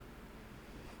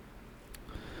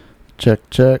Check,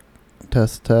 check.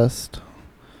 Test, test.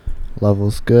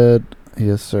 Level's good.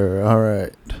 Yes, sir. All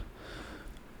right.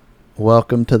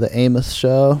 Welcome to the Amos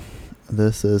Show.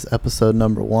 This is episode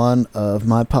number 1 of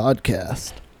my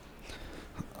podcast.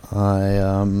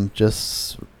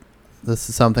 This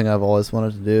is something I've always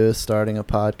wanted to do, is starting a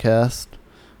podcast.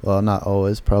 Well, not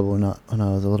always, probably not when I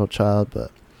was a little child,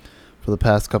 but for the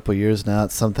past couple years now,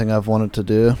 it's something I've wanted to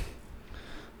do.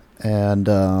 And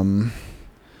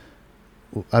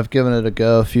I've given it a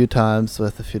go a few times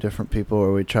with a few different people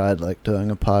where we tried like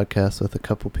doing a podcast with a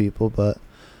couple people, but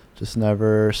just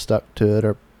never stuck to it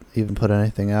or even put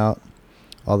anything out.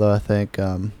 Although I think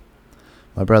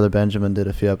my brother Benjamin did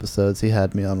a few episodes. He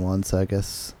had me on one, so I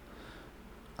guess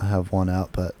I have one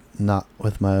out, but not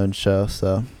with my own show.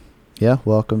 So yeah,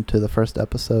 welcome to the first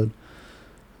episode.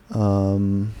 My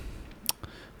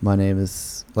name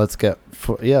is,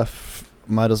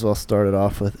 might as well start it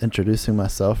off with introducing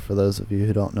myself for those of you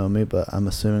who don't know me, but I'm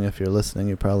assuming if you're listening,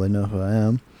 you probably know who I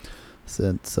am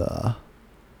since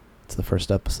it's the first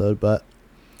episode. But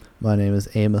my name is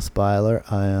Amos Beiler.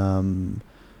 I am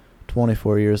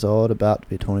 24 years old, about to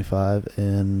be 25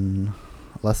 in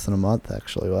less than a month,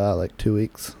 actually. Wow, like 3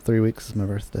 weeks is my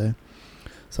birthday.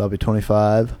 So I'll be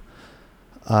 25.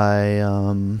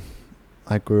 I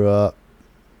grew up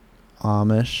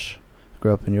Amish.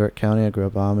 Grew up in York County. I grew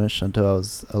up Amish until I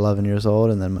was 11 years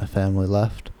old, and then my family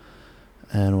left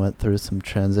and went through some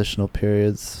transitional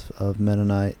periods of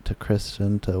Mennonite to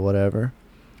Christian to whatever.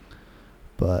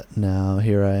 But now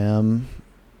here I am,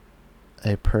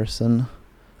 a person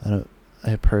of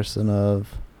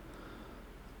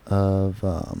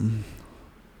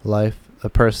life, a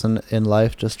person in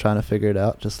life just trying to figure it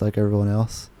out, just like everyone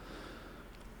else.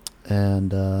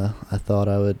 And I thought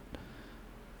I would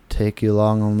take you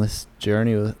along on this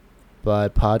journey by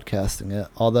podcasting it.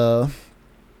 Although,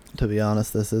 to be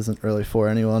honest, this isn't really for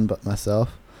anyone but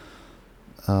myself.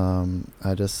 One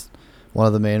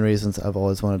of the main reasons I've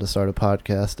always wanted to start a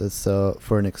podcast is so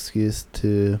for an excuse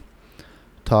to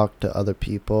talk to other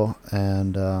people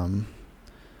and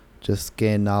just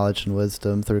gain knowledge and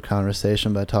wisdom through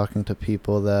conversation by talking to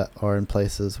people that are in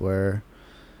places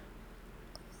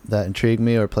that intrigue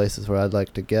me or places where I'd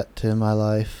like to get to in my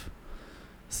life.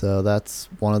 So that's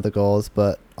one of the goals,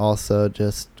 but also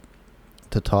just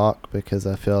to talk, because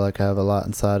I feel like I have a lot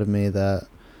inside of me that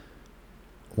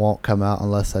won't come out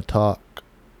unless I talk.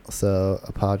 So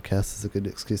a podcast is a good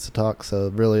excuse to talk. So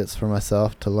really it's for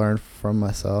myself, to learn from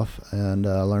myself and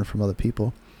learn from other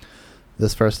people.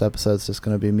 This first episode is just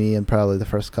going to be me and probably the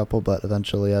first couple, but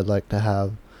eventually I'd like to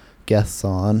have guests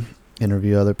on,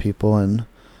 interview other people, and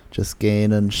just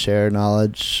gain and share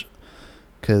knowledge,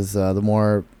 because the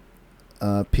more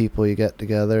people you get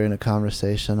together in a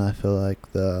conversation, I feel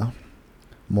like the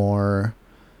more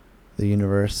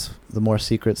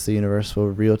secrets the universe will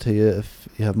reveal to you if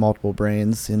you have multiple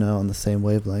brains, on the same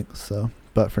wavelength. So,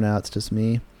 but for now, it's just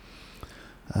me.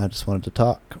 I just wanted to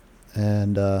talk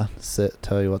and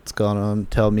tell you what's going on,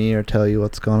 tell you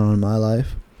what's going on in my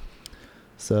life.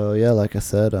 So yeah, like I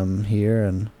said, I'm here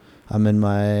and I'm in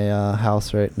my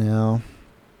house right now,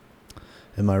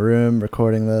 in my room,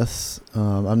 recording this.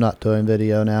 I'm not doing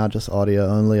video now, just audio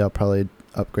only. I'll probably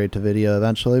upgrade to video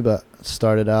eventually, but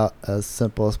started out as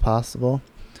simple as possible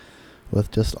with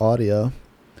just audio.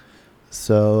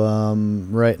 So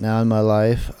right now in my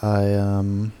life, I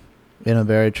am in a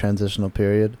very transitional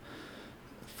period.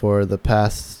 For the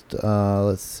past,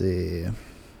 I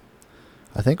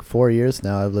think 4 years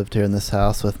now, I've lived here in this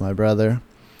house with my brother.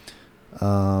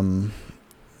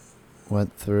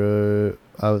 Went through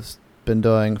a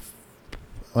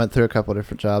couple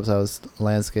different jobs. I was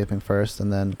landscaping first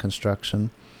and then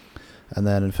construction. And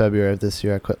then in February of this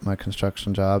year, I quit my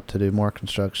construction job to do more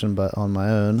construction, but on my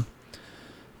own,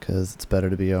 because it's better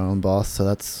to be your own boss. So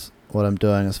that's what I'm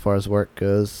doing as far as work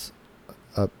goes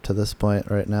up to this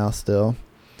point right now still.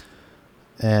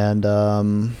 And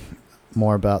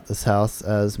more about this house,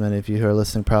 as many of you who are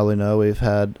listening probably know,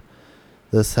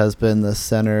 this has been the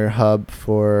center hub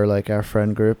for like our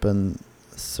friend group and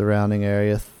surrounding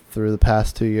area through the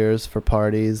past 2 years for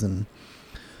parties and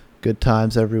good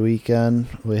times every weekend.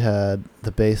 We had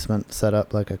the basement set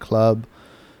up like a club,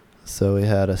 so we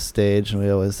had a stage and we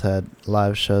always had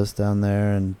live shows down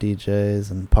there and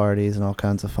DJs and parties and all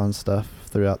kinds of fun stuff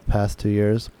throughout the past 2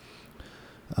 years,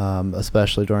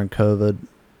 especially during COVID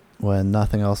when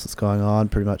nothing else was going on.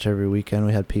 Pretty much every weekend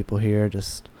we had people here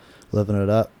just living it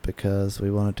up because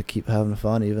we wanted to keep having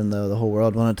fun, even though the whole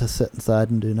world wanted to sit inside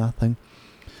and do nothing.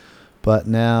 But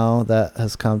now that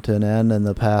has come to an end. In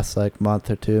the past month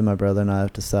or two, my brother and I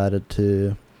have decided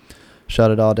to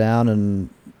shut it all down and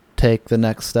take the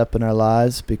next step in our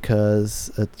lives, because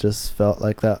it just felt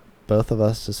like that. Both of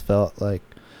us just felt like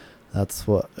that's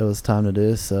what it was time to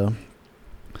do. So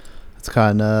it's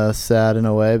kind of sad in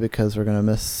a way, because we're going to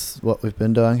miss what we've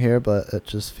been doing here, but it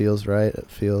just feels right.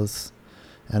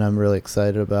 And I'm really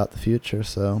excited about the future.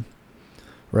 So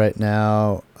right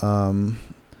now,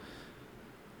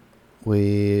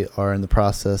 we are in the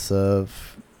process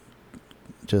of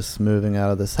just moving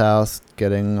out of this house,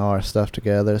 getting all our stuff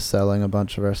together, selling a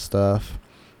bunch of our stuff,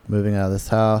 moving out of this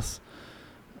house,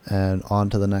 and on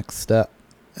to the next step.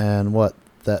 And what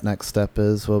that next step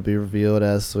is will be revealed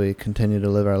as we continue to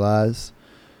live our lives.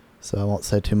 So I won't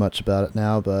say too much about it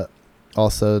now, but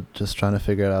also just trying to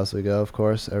figure it out as we go, of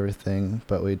course, everything.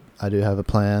 But I do have a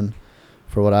plan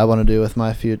for what I want to do with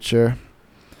my future.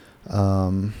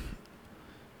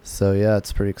 So yeah,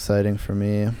 it's pretty exciting for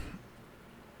me.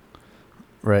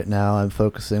 Right now I'm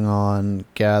focusing on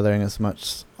gathering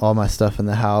all my stuff in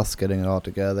the house, getting it all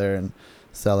together and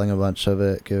selling a bunch of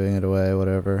it, giving it away,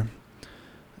 whatever.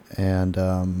 And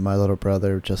my little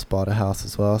brother just bought a house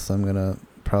as well, so I'm going to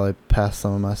probably pass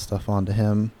some of my stuff on to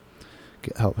him,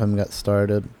 help him get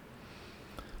started.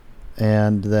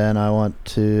 And then I want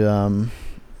to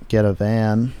get a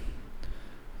van,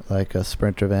 like a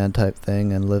Sprinter van type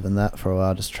thing, and live in that for a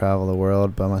while, just travel the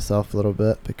world by myself a little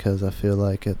bit, because I feel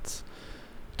like it's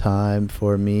time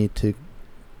for me to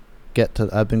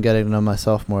I've been getting to know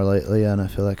myself more lately, and I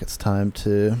feel like it's time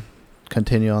to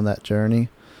continue on that journey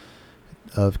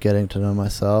of getting to know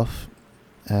myself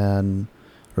and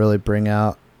really bring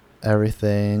out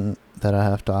everything that I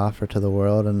have to offer to the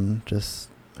world, and just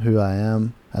who I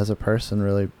am as a person,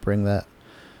 really bring that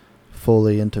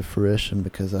fully into fruition,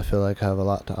 because I feel like I have a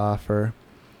lot to offer.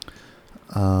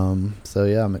 So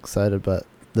yeah, I'm excited, but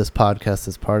this podcast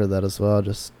is part of that as well,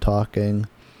 just talking,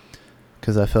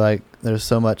 because I feel like there's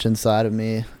so much inside of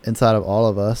me, inside of all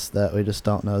of us, that we just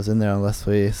don't know is in there unless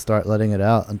we start letting it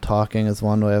out. And talking is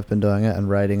one way I've been doing it, and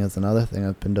writing is another thing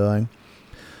I've been doing.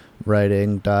 I'd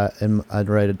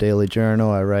write a daily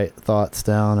journal, I write thoughts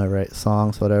down, I write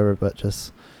songs, whatever, but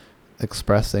just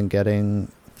expressing,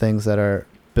 getting things that are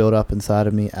built up inside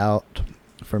of me out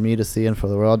for me to see and for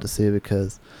the world to see,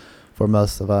 because for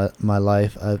most of my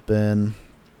life I've been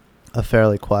a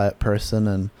fairly quiet person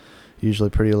and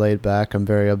usually pretty laid back. I'm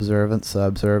very observant, so I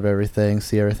observe everything,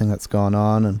 see everything that's going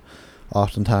on, and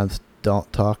oftentimes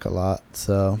don't talk a lot.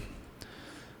 So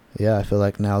yeah, I feel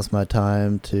like now's my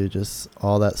time to just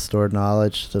all that stored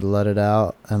knowledge, to let it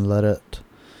out and let it,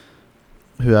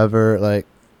 whoever, like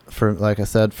I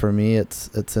said, for me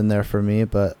it's in there for me,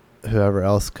 but whoever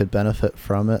else could benefit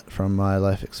from it, from my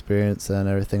life experience and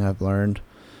everything I've learned,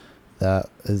 that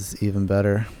is even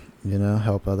better.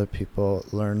 Help other people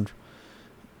learn,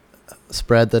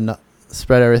 spread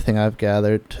everything I've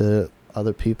gathered to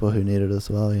other people who need it as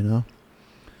well.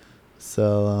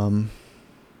 So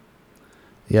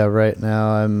yeah, right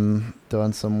now I'm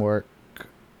doing some work.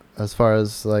 As far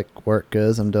as like work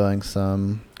goes, I'm doing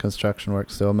some construction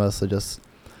work still, mostly just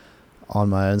on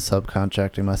my own,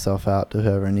 subcontracting myself out to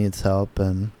whoever needs help,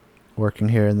 and working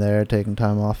here and there, taking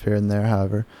time off here and there.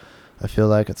 However, I feel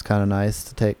like it's kind of nice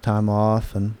to take time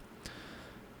off and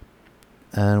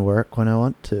work when I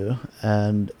want to.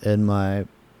 And in my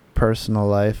personal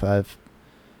life, I've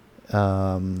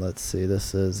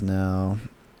this is now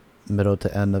middle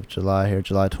to end of July here.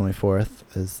 July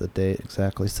 24th is the date,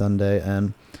 exactly, Sunday.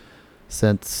 And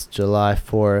since July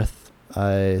 4th,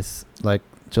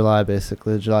 July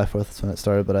 4th is when it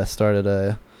started, but I started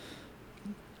a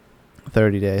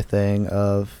 30-day thing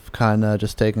of kind of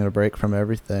just taking a break from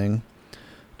everything.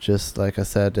 Just like I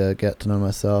said, to get to know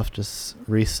myself, just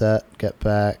reset, get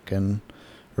back, and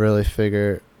really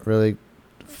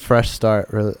fresh start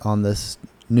really on this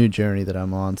new journey that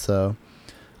I'm on. So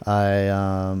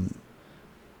I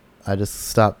just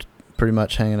stopped pretty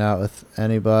much hanging out with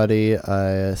anybody.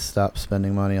 I stopped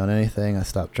spending money on anything. I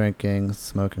stopped drinking,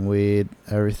 smoking weed,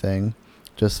 everything.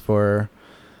 Just for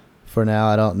now.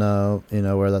 I don't know,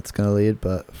 where that's going to lead,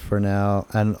 but for now.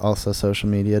 And also social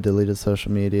media, deleted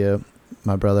social media.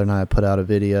 My brother and I put out a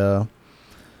video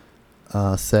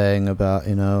saying about,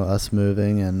 us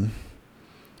moving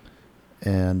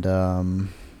and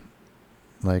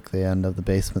like the end of the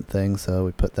basement thing. So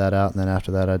we put that out, and then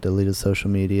after that I deleted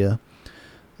social media.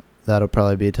 That'll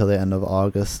probably be till the end of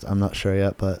August. I'm not sure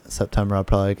yet, but September I'll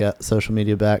probably get social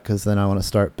media back, because then I want to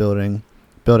start building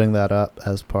that up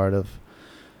as part of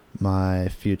my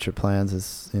future plans,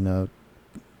 is,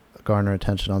 garner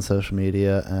attention on social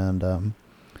media, and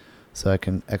so I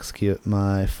can execute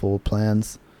my full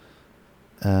plans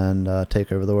and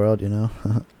take over the world, No,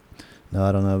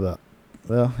 I don't know about,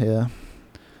 well, yeah.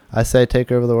 I say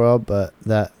take over the world, but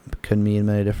that could mean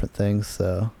many different things,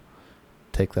 so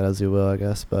take that as you will, I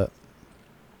guess. But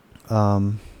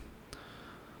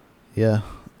yeah.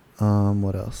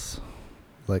 What else?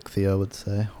 Like Theo would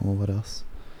say. Well, what else?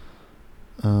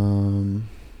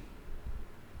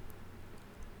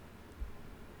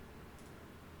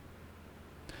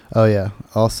 Oh yeah.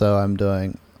 Also, I'm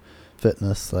doing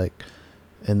fitness. Like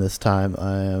in this time,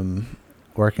 I am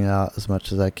working out as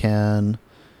much as I can.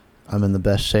 I'm in the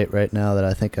best shape right now that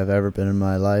I think I've ever been in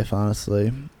my life,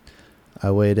 honestly.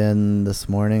 I weighed in this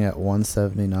morning at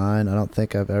 179. I don't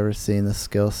think I've ever seen the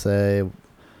scale say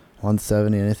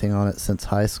 170 anything on it since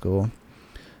high school.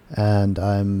 And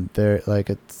I'm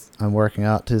I'm working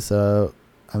out too, so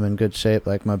I'm in good shape.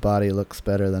 Like my body looks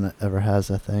better than it ever has,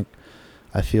 I think.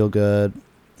 I feel good.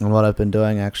 And what I've been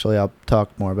doing, actually, I'll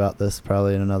talk more about this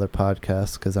probably in another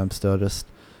podcast because I'm still just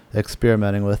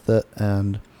experimenting with it,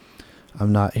 and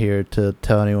I'm not here to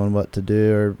tell anyone what to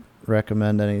do or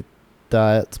recommend any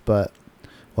diets, but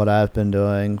what I've been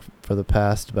doing for the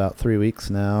past about 3 weeks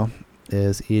now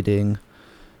is eating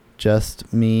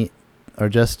just meat or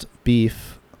just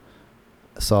beef,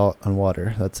 salt, and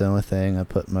water. That's the only thing I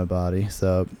put in my body.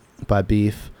 So by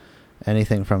beef,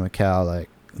 anything from a cow, like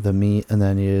the meat, and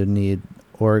then you need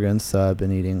organs. So I've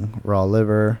been eating raw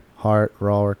liver, heart,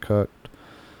 raw or cooked,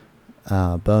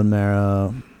 bone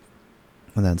marrow,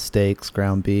 and then steaks,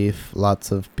 ground beef,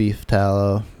 lots of beef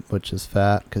tallow, which is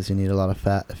fat because you need a lot of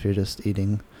fat if you're just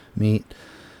eating meat.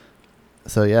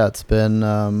 So yeah, it's been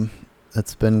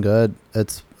good.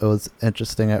 It was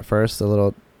interesting at first, a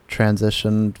little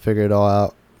transition, figure it all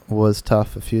out, was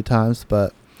tough a few times,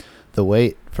 but the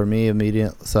weight for me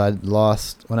immediately, so I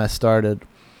lost when I started.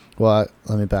 Well,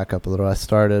 let me back up a little. I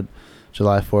started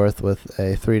July 4th with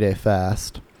a 3-day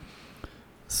fast.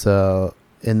 So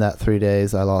in that 3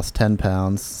 days, I lost 10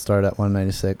 pounds, started at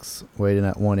 196, weighed in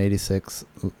at 186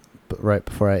 right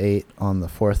before I ate on the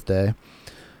 4th day.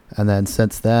 And then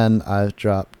since then, I've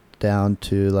dropped down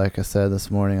to, like I said this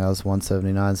morning, I was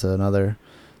 179,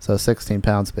 so 16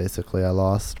 pounds basically I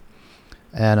lost.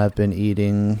 And I've been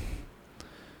eating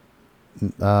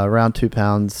around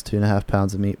 2.5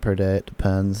 pounds of meat per day, it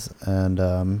depends,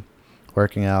 and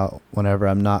working out whenever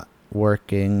I'm not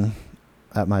working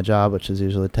at my job, which is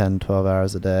usually 10-12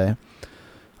 hours a day.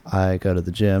 I go to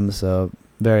the gym, so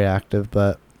very active,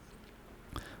 but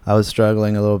I was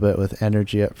struggling a little bit with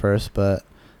energy at first, but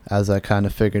as I kind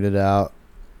of figured it out,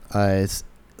 I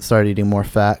started eating more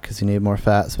fat, because you need more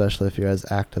fat, especially if you're as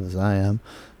active as I am,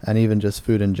 and even just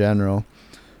food in general.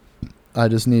 I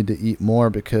just need to eat more,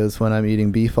 because when I'm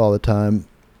eating beef all the time,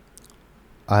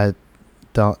 I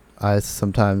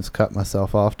sometimes cut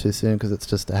myself off too soon, because it's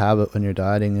just a habit when you're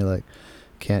dieting. You like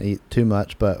can't eat too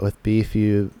much, but with beef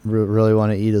you really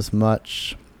want to eat as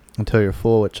much until you're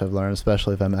full, which I've learned,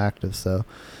 especially if I'm active. So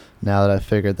now that I've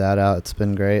figured that out, it's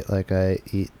been great. Like I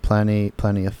eat plenty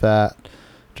of fat,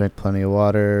 drink plenty of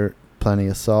water, plenty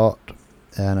of salt,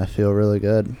 and I feel really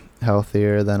good,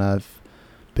 healthier than I've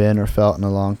been or felt in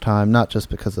a long time. Not just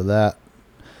because of that,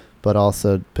 but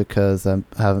also because I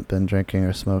haven't been drinking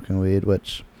or smoking weed,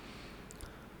 which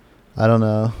I don't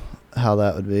know how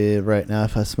that would be right now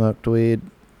if I smoked weed.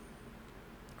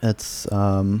 It's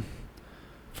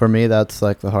for me, that's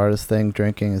like the hardest thing.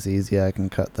 Drinking is easy, I can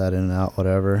cut that in and out,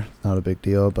 whatever, not a big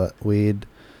deal. But weed,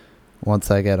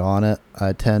 once I get on it,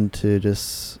 I tend to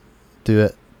just do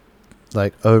it,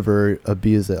 like over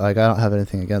abuse it. Like I don't have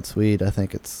anything against weed, I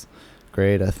think it's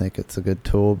great, I think it's a good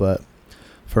tool, but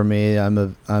for me, I'm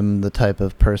the type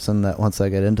of person that once I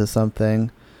get into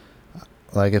something,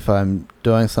 like if I'm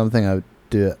doing something, I would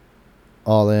do it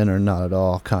all in or not at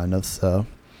all, kind of. So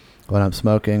when I'm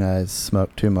smoking, I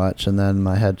smoke too much, and then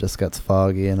my head just gets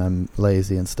foggy and I'm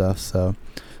lazy and stuff. So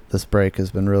this break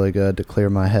has been really good to clear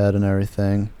my head and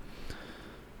everything.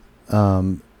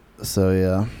 So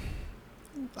yeah,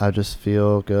 I just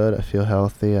feel good. I feel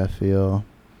healthy. I feel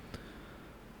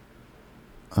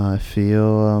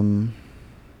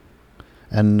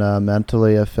and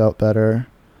mentally I felt better.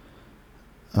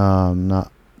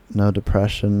 No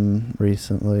depression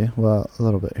recently. Well, a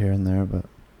little bit here and there, but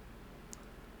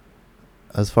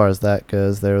as far as that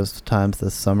goes, there was times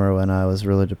this summer when I was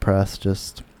really depressed,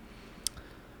 just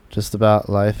about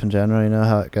life in general. You know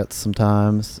how it gets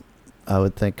sometimes. I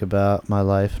would think about my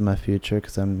life and my future,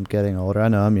 because I'm getting older. I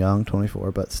know I'm young,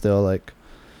 24, but still, like,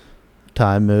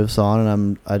 time moves on,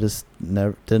 and I just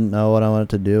didn't know what I wanted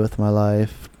to do with my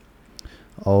life.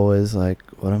 Always like,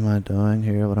 what am I doing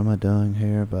here?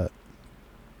 But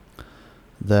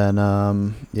then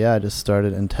I just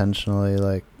started intentionally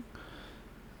like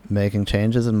making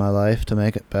changes in my life to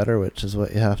make it better, which is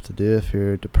what you have to do if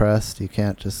you're depressed. You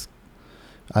can't just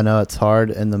I know it's hard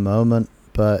in the moment,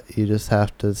 but you just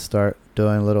have to start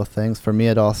doing little things. For me,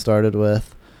 it all started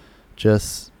with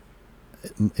just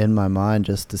in my mind,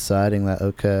 just deciding that,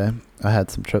 okay, I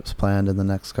had some trips planned in the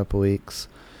next couple weeks.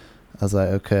 I was like,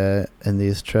 okay, in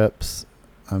these trips,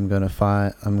 I'm going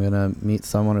to meet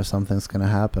someone or something's going to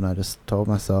happen. I just told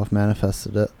myself,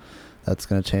 manifested it. That's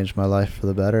going to change my life for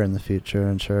the better in the future.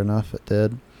 And sure enough, it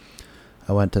did.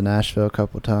 I went to Nashville a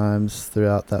couple times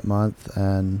throughout that month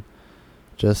and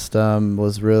just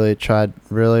was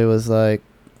like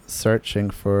searching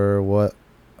for what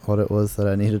it was that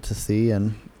I needed to see,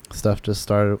 and stuff just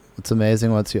started. It's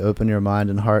amazing once you open your mind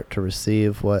and heart to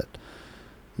receive what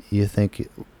you think.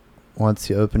 Once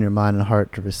you open your mind and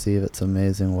heart to receive, it's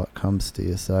amazing what comes to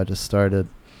you. So I just started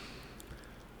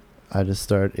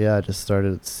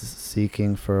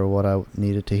seeking for what I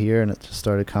needed to hear, and it just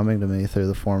started coming to me through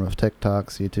the form of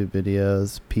TikToks, YouTube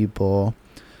videos, people,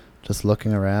 just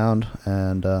looking around,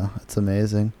 and it's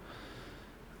amazing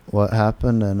what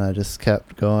happened. And I just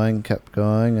kept going,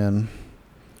 and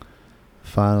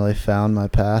finally found my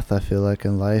path, I feel like,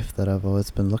 in life that I've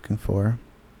always been looking for.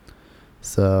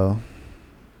 So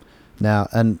now,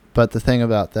 but the thing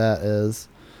about that is,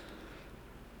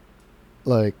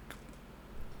 like,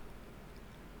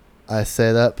 I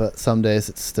say that, but some days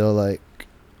it's still like,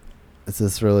 is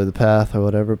this really the path or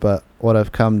whatever? But what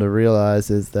I've come to realize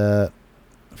is that,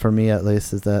 for me at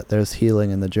least, is that there's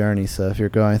healing in the journey. So if you're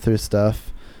going through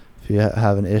stuff, if you're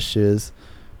having issues,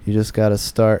 you just got to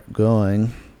start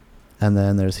going, and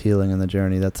then there's healing in the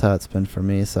journey. That's how it's been for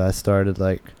me. So I started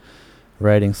like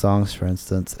writing songs, for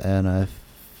instance, and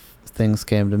things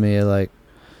came to me like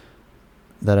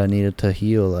that I needed to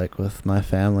heal, like with my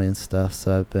family and stuff.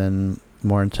 So I've been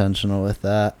more intentional with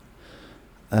that,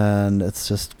 and it's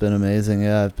just been amazing.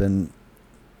 Yeah,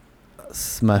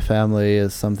 my family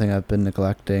is something I've been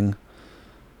neglecting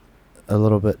a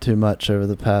little bit too much over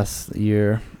the past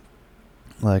year.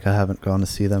 Like, I haven't gone to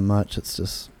see them much. It's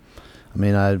just, I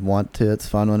mean, I want to, it's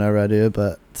fun whenever I do,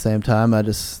 but at the same time I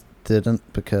just didn't,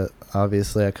 because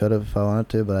obviously I could have if I wanted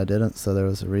to, but I didn't. So there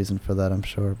was a reason for that, I'm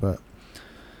sure. But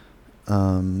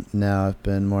now I've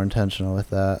been more intentional with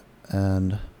that,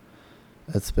 and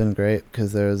it's been great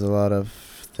because there's a lot of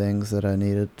things that I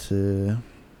needed to,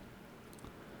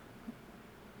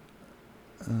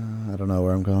 I don't know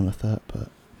where I'm going with that,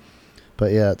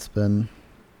 but yeah, it's been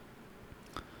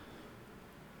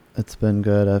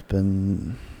good. I've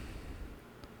been,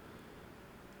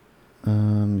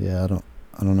 yeah, I don't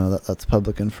know, that's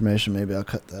public information. Maybe I'll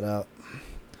cut that out.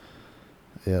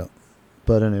 Yeah.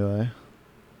 But anyway,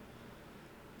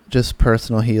 just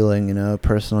personal healing,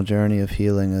 personal journey of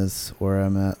healing is where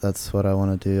I'm at. That's what I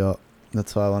want to do.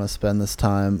 That's why I want to spend this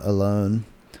time alone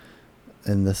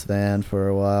in this van for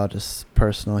a while, just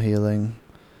personal healing,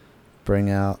 bring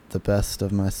out the best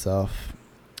of myself.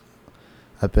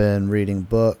 I've been reading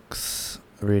this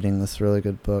really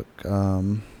good book,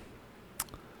 The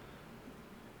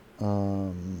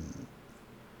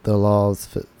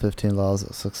 15 Laws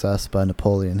of Success by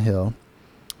Napoleon Hill.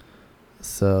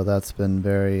 So that's been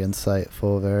very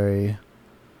insightful,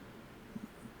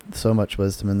 so much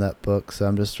wisdom in that book.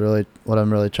 So what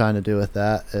I'm really trying to do with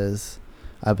that is,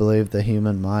 I believe the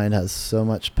human mind has so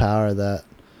much power that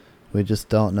we just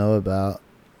don't know about.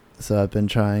 So I've been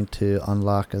trying to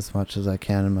unlock as much as I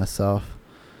can in myself,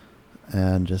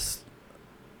 and just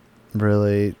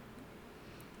really,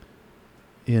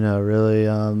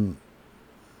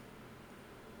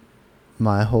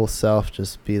 my whole self,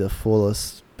 just be the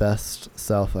fullest, best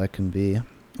self I can be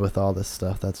with all this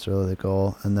stuff. That's really the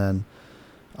goal. And then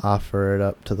offer it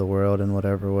up to the world in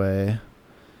whatever way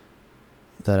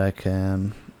that I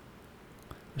can.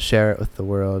 Share it with the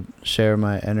world. Share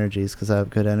my energies, because I have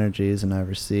good energies and I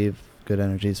receive good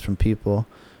energies from people.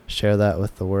 Share that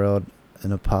with the world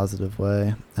in a positive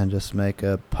way, and just make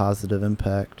a positive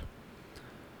impact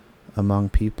among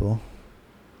people.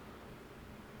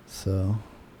 So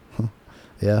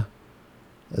yeah,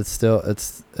 it's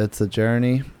a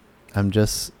journey. I'm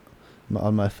just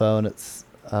on my phone. It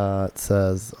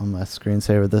says on my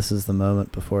screensaver, this is the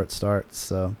moment before it starts.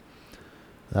 So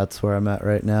that's where I'm at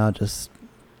right now. Just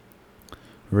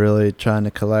really trying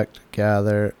to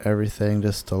gather everything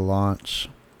just to launch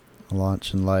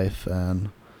in life, and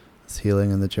it's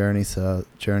healing in the journey. So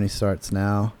journey starts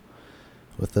now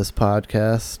with this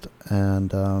podcast,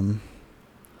 and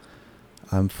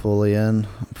I'm fully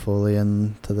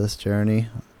into this journey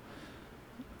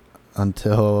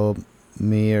until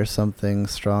me or something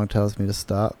strong tells me to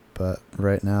stop. But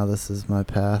right now, this is my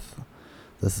path.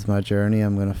 This is my journey.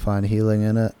 I'm going to find healing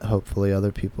in it. Hopefully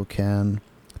other people can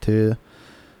too.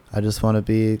 I just want to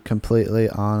be completely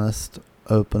honest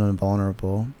open and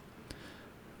vulnerable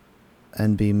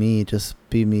and be me. Just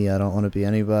be me. I don't want to be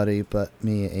anybody but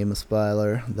me, Amos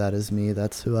Beiler. That is me.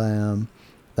 That's who I am.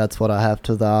 That's what I have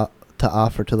to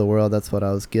offer to the world. That's what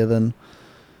I was given,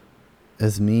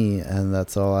 is me, and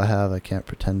that's all I have. I can't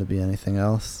pretend to be anything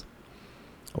else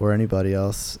or anybody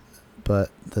else, but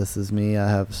this is me. I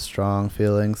have strong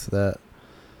feelings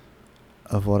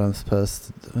of what I'm supposed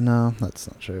to do. No, that's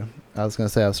not true. I was going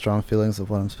to say I have strong feelings of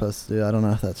what I'm supposed to do. I don't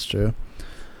know if that's true.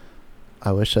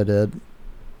 I wish I did.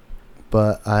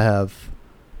 But I have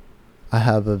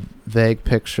a vague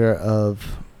picture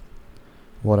of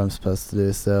what I'm supposed to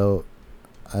do, so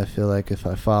I feel like if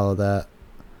I follow that,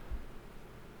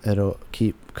 it'll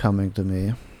keep coming to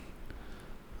me.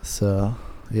 So,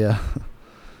 yeah,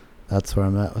 that's where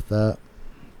I'm at with that.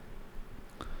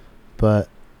 But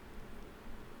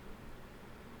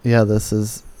yeah, this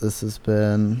has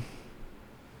been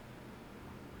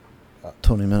about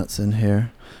 20 minutes in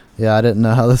here. Yeah, I didn't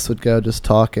know how this would go, just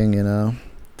talking,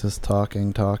 just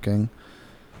talking.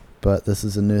 But this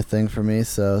is a new thing for me,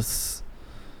 so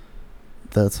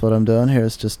that's what I'm doing here,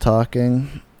 is just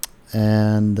talking.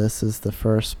 And this is the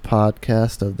first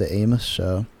podcast of the Amos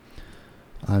Show.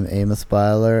 I'm Amos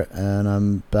Beiler, and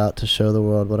I'm about to show the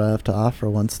world what I have to offer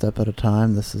one step at a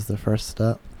time. This is the first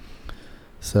step.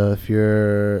 So if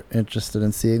you're interested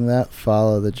in seeing that,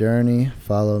 follow the journey,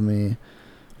 follow me,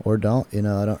 or don't. I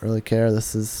don't really care.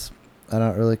 I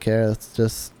don't really care. It's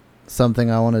just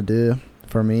something I want to do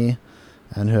for me,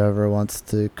 and whoever wants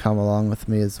to come along with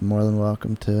me is more than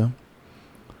welcome to.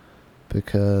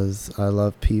 Because I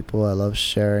love people. I love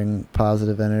sharing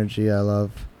positive energy. I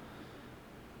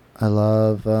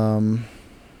have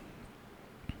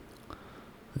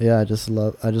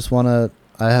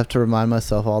to remind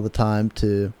myself all the time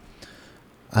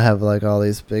I have like all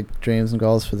these big dreams and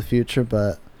goals for the future,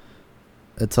 but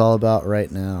it's all about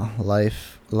right now.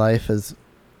 Life is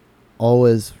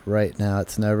always right now.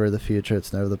 It's never the future.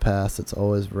 It's never the past. It's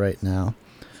always right now.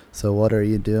 So what are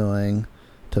you doing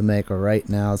to make a right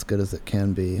now as good as it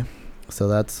can be? So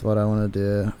that's what I want to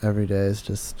do every day, is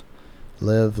just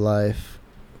live life,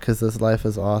 because this life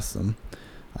is awesome.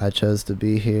 I chose to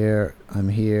be here. I'm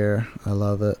here. I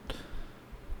love it.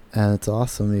 And it's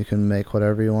awesome. You can make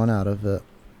whatever you want out of it,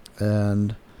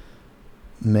 and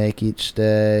make each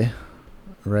day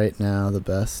right now the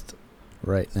best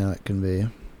right now it can be.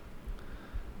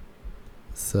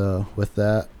 So with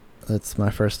that, that's my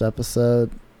first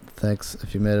episode. Thanks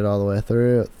if you made it all the way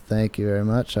through. Thank you very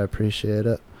much. I appreciate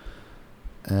it.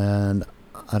 And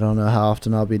I don't know how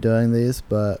often I'll be doing these,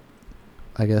 but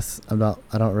I guess I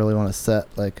don't really want to set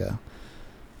like a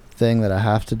thing that I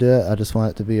have to do it. I just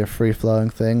want it to be a free-flowing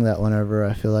thing that whenever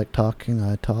I feel like talking,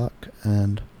 I talk.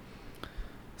 And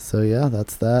so yeah,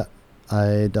 that's that.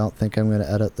 I don't think I'm going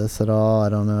to edit this at all. I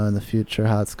don't know in the future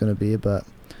how it's going to be, but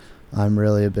I'm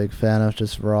really a big fan of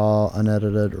just raw,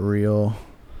 unedited, real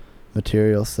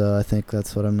material, so I think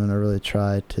that's what I'm going to really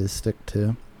try to stick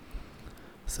to.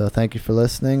 So thank you for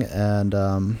listening,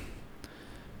 and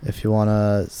if you want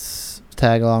to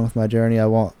tag along with my journey,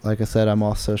 like I said, I'm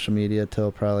off social media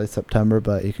till probably September,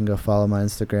 but you can go follow my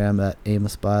Instagram at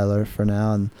Amos Beiler for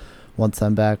now, and once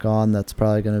I'm back on, that's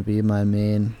probably going to be my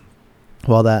main,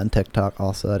 that and TikTok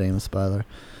also at Amos Beiler.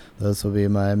 Those will be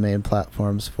my main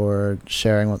platforms for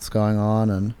sharing what's going on,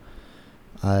 and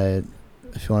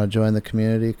if you want to join the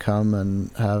community, come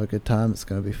and have a good time. It's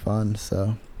going to be fun.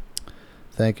 So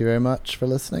thank you very much for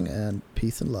listening, and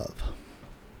peace and love.